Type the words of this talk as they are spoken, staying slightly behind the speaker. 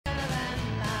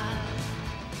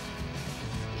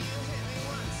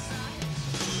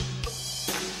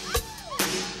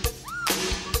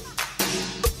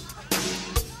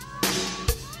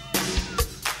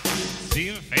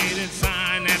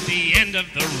of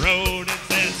the road. It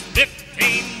says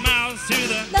 15 miles to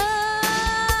the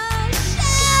Love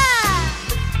Shack.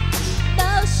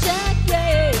 Love Shack,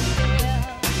 yeah.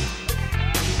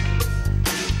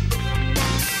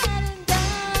 Heading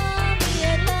down the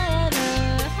Atlanta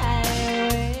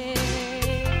highway,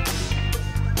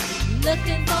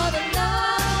 looking for the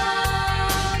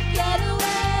love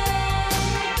getaway,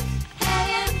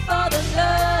 heading for the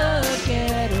love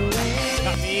getaway.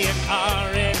 got me a car.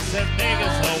 It's as big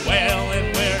as a whale,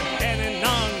 and we're heading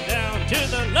on down to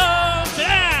the Love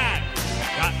Shack.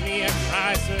 Got me a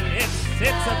Chrysler.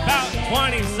 It's about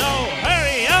 20, so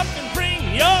hurry up and bring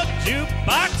your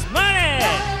jukebox money.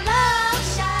 The Love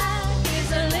Shack is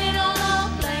a little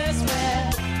old place where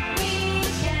we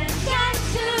can get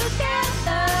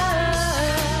together.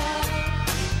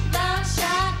 Love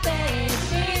Shack,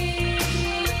 baby.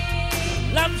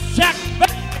 Love Shack,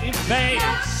 baby.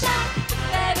 Love Shack,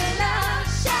 baby, Love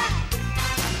Shack.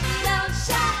 Love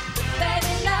Shack,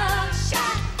 baby, Love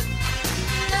Shack.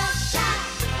 Love Shack,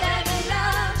 baby,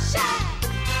 Love Shack.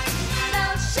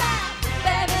 Love Shack,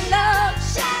 baby, Love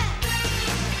Shack.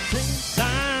 Sing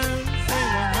time, sing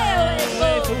the Highway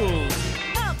highway fools. fools.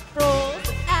 Up rules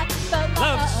at the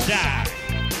Love Shack.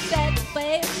 Set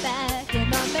way back in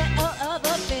the middle of a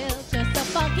field, just a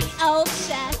funky old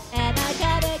shack, and I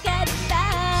gotta get back.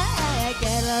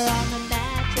 Get her on the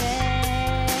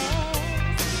mattress,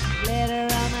 let her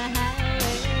on the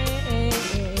highway,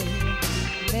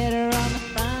 let her on the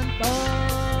front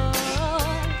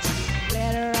porch,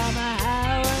 let her on the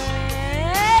highway.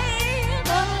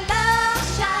 The Love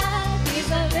Shack is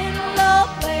a little old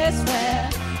place where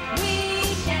we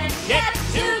can Get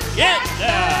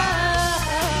together.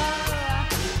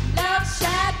 Love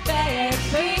Shack,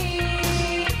 baby.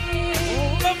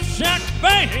 Love Shack,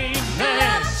 baby.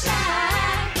 Love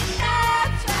Shack,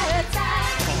 that's where it's at.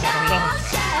 Love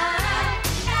Shack,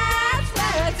 that's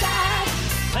where it's at.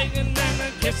 Singing and a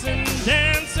kissing,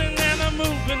 dancing and a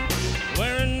moving,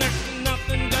 wearing next to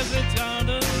nothing 'cause it's all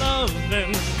the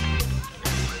loving.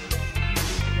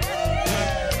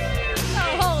 The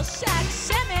whole shack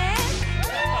shimmy.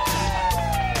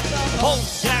 The Whole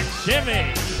shack shimmy,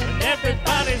 and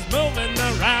everybody's moving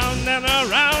around and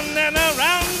around and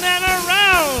around and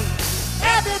around.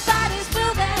 Everybody's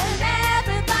moving,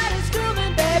 everybody's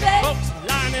grooving, baby. Folks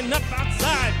lining up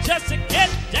outside just to get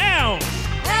down.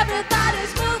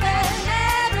 Everybody's moving,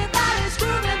 everybody's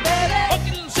grooving, baby.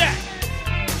 Funky little shack,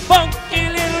 funky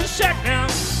little shack now.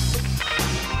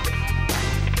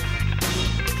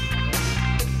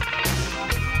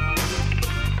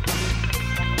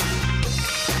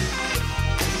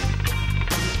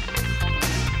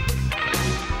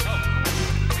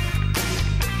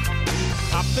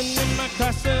 Hopping in my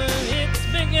Chrysler, it's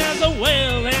big as a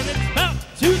whale, and it's about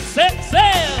to set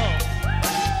sail.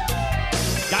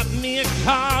 Got me a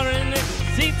car and it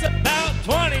seats about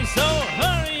 20, so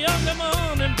hurry up, come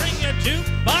on, and bring your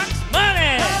jukebox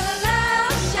money. The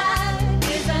Love Shack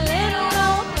is a little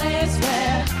old place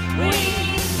where we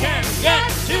Can get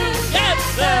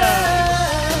together.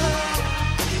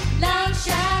 Love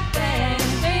Shack,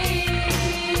 baby.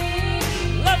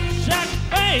 Love Shack,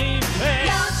 baby.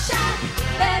 Love Shack,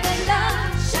 baby,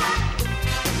 Love Shack.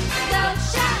 Love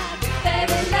Shack,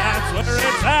 baby, That's Love where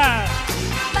it's Shack. at.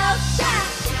 Love Shack,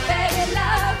 baby,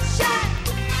 Love Shack.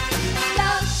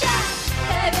 Love Shack,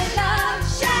 baby, Love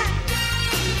Shack.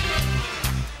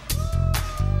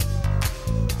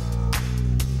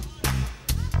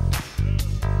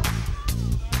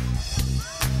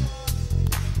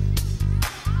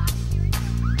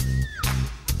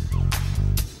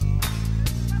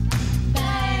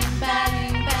 Bang,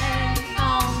 bang, bang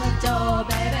on the door,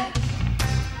 baby.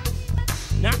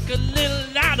 Knock a little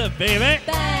louder, baby.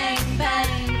 Bang,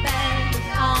 bang, bang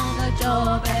on the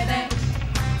door, baby.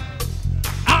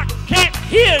 I can't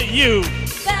hear you.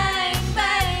 Bang,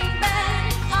 bang,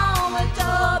 bang on the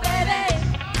door, baby.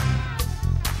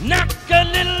 Knock a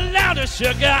little louder,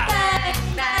 sugar. Bang,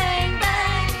 bang,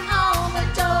 bang on the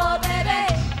door, baby.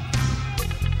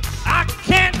 I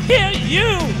can't hear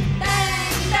you.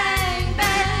 Bang, bang,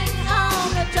 bang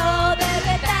on the door,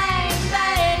 baby. Bang,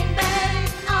 bang, bang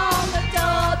on the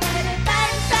door, baby.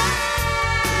 Bang, bang.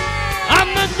 On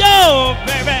the door,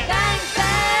 baby. Bang,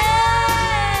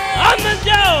 bang. On the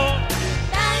door.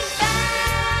 Bang,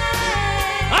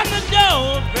 bang. On the door,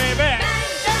 baby.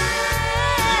 Bang,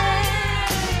 bang.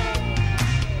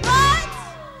 Right,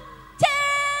 10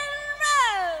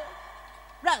 row.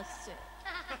 Roasted.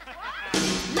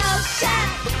 Love Shack,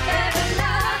 baby,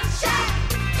 Love Shack.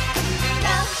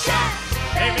 Love Shack,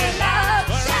 baby, Love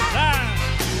Shack.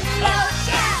 Love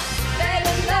Shack,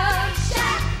 baby, Love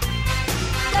Shack.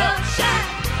 Love Shack,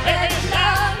 baby,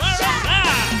 Love Shack.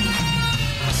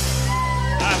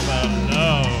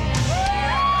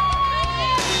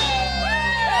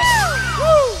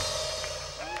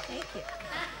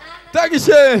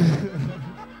 Dankeschön.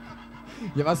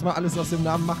 Ja, was man alles aus dem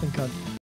Namen machen kann.